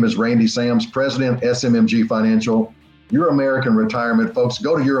 my name is Randy Sams, President, SMMG Financial. Your American Retirement. Folks,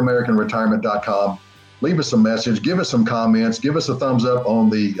 go to youramericanretirement.com. Leave us a message. Give us some comments. Give us a thumbs up on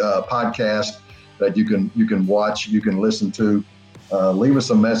the podcast that you can watch, you can listen to. Leave us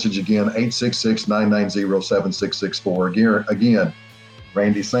a message again, 866-990-7664. Again,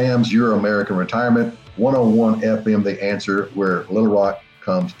 Randy Sams, Your American Retirement, 101 FM, The Answer, where Little Rock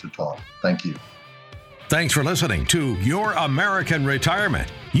comes to talk. Thank you. Thanks for listening to Your American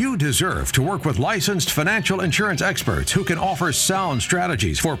Retirement. You deserve to work with licensed financial insurance experts who can offer sound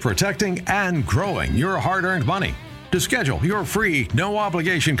strategies for protecting and growing your hard-earned money. To schedule your free,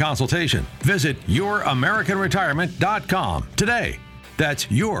 no-obligation consultation, visit youramericanretirement.com today. That's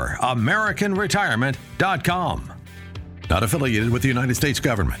YourAmericanRetirement.com. Not affiliated with the United States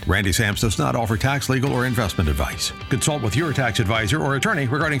government. Randy Sams does not offer tax, legal, or investment advice. Consult with your tax advisor or attorney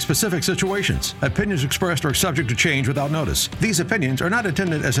regarding specific situations. Opinions expressed are subject to change without notice. These opinions are not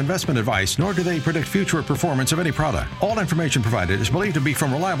intended as investment advice, nor do they predict future performance of any product. All information provided is believed to be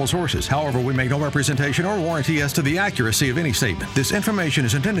from reliable sources. However, we make no representation or warranty as to the accuracy of any statement. This information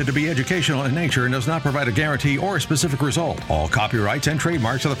is intended to be educational in nature and does not provide a guarantee or a specific result. All copyrights and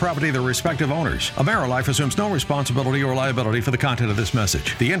trademarks are the property of their respective owners. AmeriLife assumes no responsibility or liability for the content of this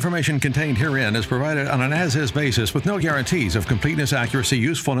message. The information contained herein is provided on an as-is basis with no guarantees of completeness, accuracy,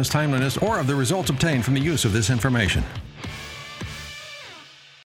 usefulness, timeliness, or of the results obtained from the use of this information.